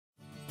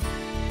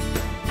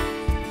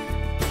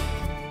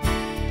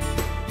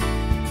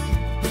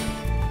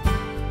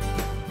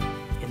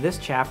In this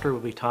chapter,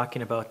 we'll be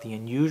talking about the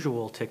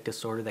unusual tic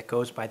disorder that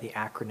goes by the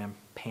acronym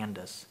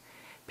PANDAS.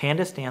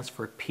 PANDAS stands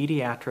for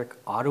Pediatric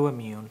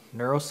Autoimmune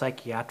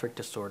Neuropsychiatric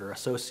Disorder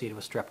associated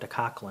with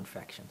streptococcal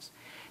infections.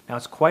 Now,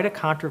 it's quite a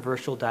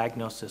controversial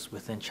diagnosis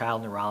within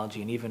child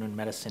neurology and even in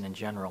medicine in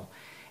general.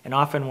 And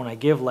often when I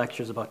give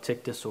lectures about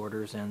tic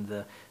disorders and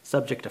the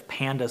subject of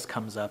PANDAS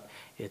comes up,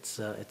 it's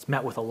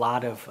met with a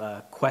lot of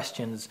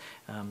questions.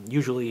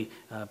 Usually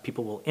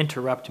people will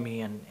interrupt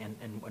me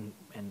and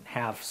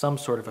have some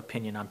sort of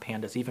opinion on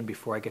PANDAS even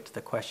before I get to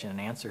the question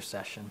and answer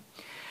session.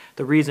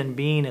 The reason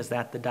being is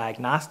that the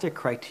diagnostic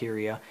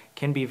criteria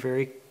can be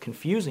very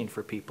confusing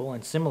for people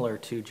and similar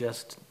to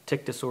just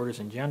tic disorders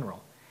in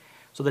general.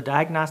 So the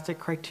diagnostic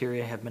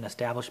criteria have been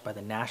established by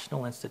the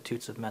National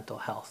Institutes of Mental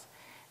Health.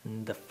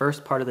 And the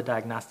first part of the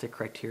diagnostic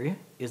criteria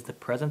is the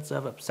presence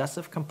of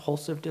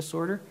obsessive-compulsive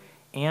disorder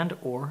and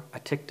or a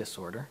tic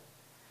disorder.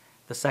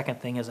 The second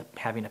thing is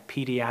having a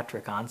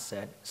pediatric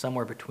onset,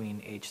 somewhere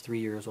between age 3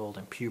 years old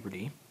and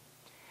puberty.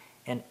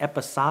 An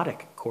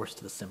episodic course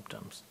to the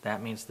symptoms.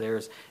 That means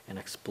there's an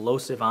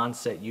explosive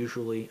onset,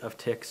 usually of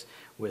tics,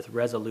 with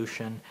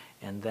resolution,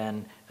 and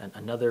then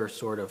another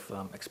sort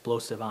of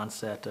explosive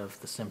onset of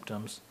the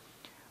symptoms.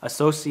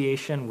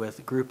 Association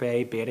with group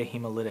A beta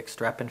hemolytic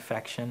strep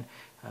infection,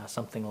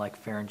 something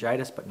like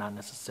pharyngitis, but not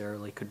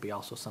necessarily, could be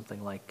also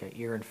something like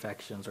ear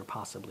infections or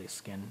possibly a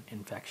skin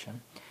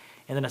infection.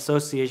 And then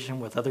association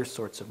with other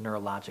sorts of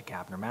neurologic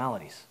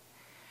abnormalities.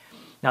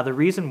 Now, the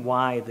reason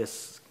why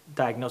this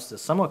diagnosis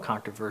is somewhat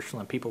controversial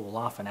and people will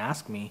often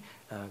ask me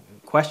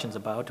questions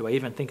about, do I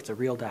even think it's a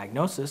real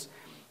diagnosis,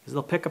 is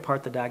they'll pick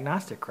apart the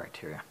diagnostic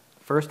criteria.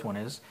 First one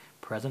is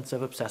presence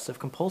of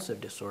obsessive-compulsive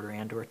disorder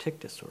and or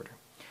tic disorder.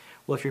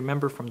 Well, if you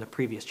remember from the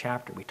previous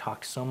chapter, we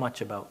talked so much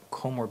about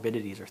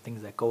comorbidities or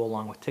things that go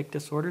along with tic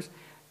disorders.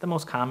 The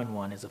most common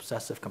one is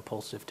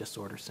obsessive-compulsive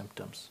disorder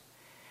symptoms.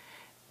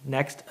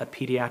 Next, a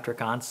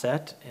pediatric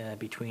onset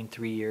between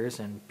 3 years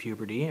and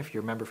puberty. If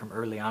you remember from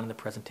early on in the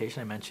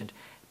presentation, I mentioned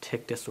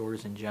tic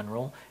disorders in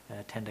general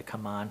tend to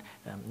come on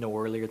no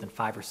earlier than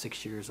 5 or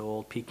 6 years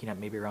old, peaking at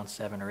maybe around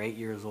 7 or 8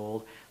 years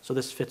old. So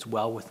this fits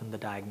well within the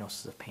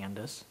diagnosis of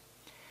PANDAS.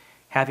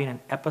 Having an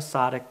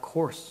episodic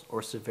course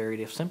or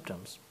severity of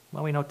symptoms.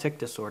 Well, we know tic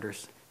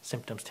disorders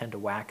symptoms tend to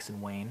wax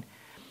and wane.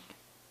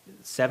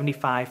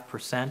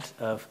 75%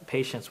 of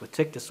patients with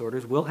tic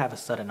disorders will have a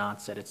sudden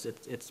onset.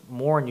 It's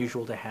more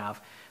unusual to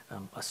have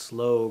a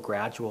slow,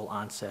 gradual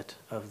onset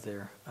of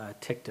their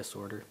tic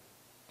disorder.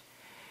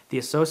 The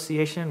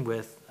association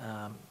with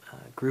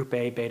group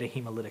A beta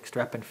hemolytic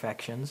strep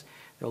infections.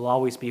 There will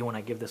always be, when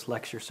I give this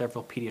lecture,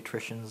 several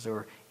pediatricians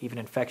or even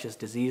infectious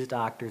disease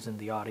doctors in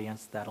the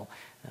audience that'll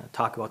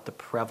talk about the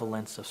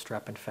prevalence of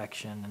strep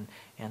infection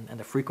and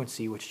the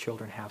frequency which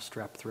children have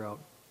strep throughout.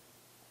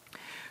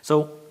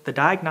 So the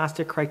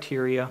diagnostic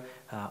criteria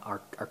are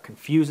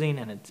confusing,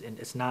 and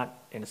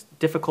it's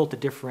difficult to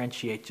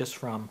differentiate just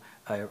from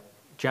a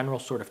general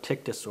sort of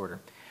tic disorder.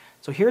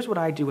 So here's what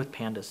I do with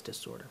PANDAS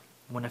disorder.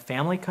 When a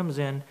family comes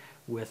in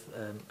with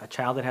a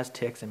child that has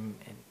tics, and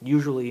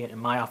usually in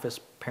my office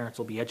parents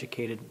will be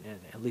educated and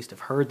at least have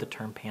heard the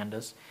term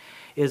PANDAS,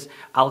 is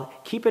I'll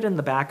keep it in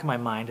the back of my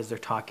mind as they're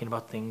talking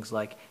about things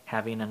like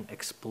having an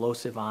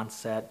explosive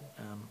onset.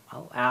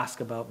 I'll ask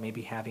about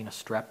maybe having a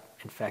strep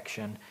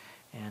infection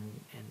and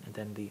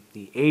then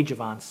the age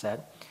of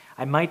onset.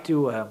 I might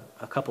do a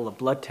couple of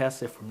blood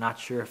tests if I'm not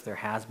sure if there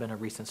has been a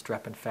recent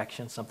strep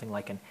infection, something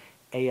like an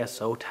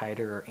ASO titer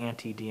or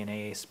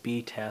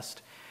anti-DNase-B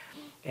test.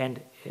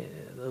 And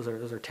those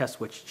are tests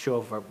which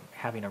show for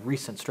having a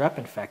recent strep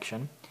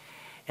infection.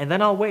 And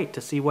then I'll wait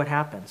to see what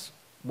happens.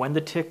 When the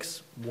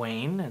tics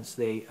wane as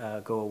they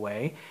go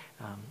away,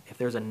 if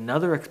there's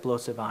another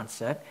explosive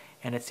onset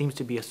and it seems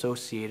to be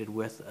associated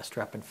with a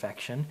strep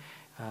infection,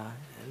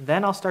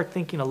 then I'll start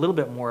thinking a little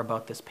bit more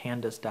about this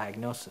PANDAS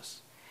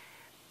diagnosis.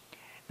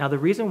 Now, the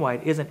reason why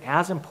it isn't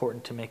as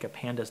important to make a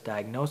PANDAS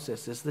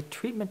diagnosis is the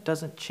treatment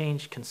doesn't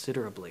change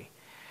considerably.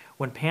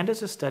 When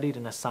PANDAS is studied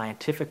in a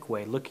scientific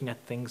way, looking at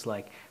things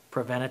like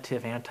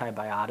preventative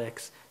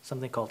antibiotics,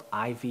 something called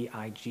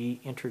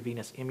IVIG,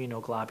 intravenous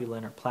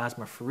immunoglobulin, or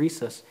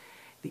plasmapheresis,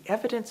 the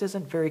evidence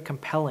isn't very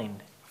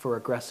compelling for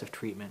aggressive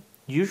treatment.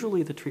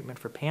 Usually the treatment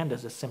for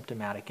PANDAS is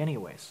symptomatic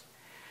anyways.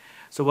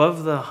 So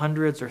of the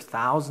hundreds or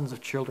thousands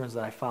of children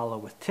that I follow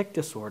with tic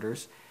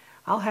disorders,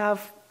 I'll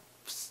have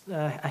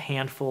a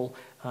handful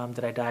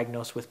that I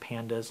diagnose with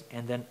PANDAS,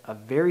 and then a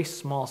very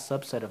small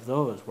subset of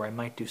those where I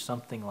might do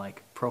something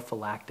like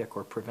prophylactic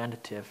or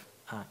preventative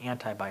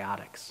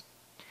antibiotics.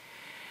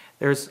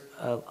 There's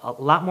a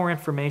lot more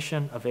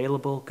information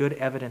available, good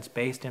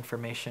evidence-based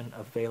information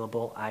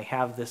available. I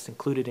have this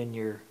included in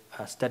your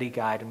study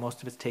guide, and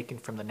most of it's taken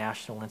from the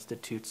National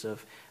Institutes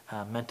of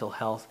Mental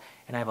Health,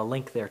 and I have a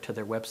link there to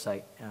their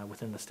website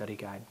within the study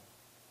guide.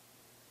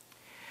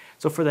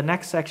 So for the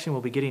next section,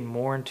 we'll be getting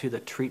more into the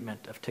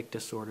treatment of tic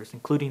disorders,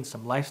 including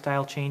some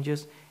lifestyle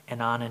changes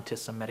and on into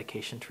some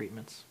medication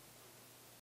treatments.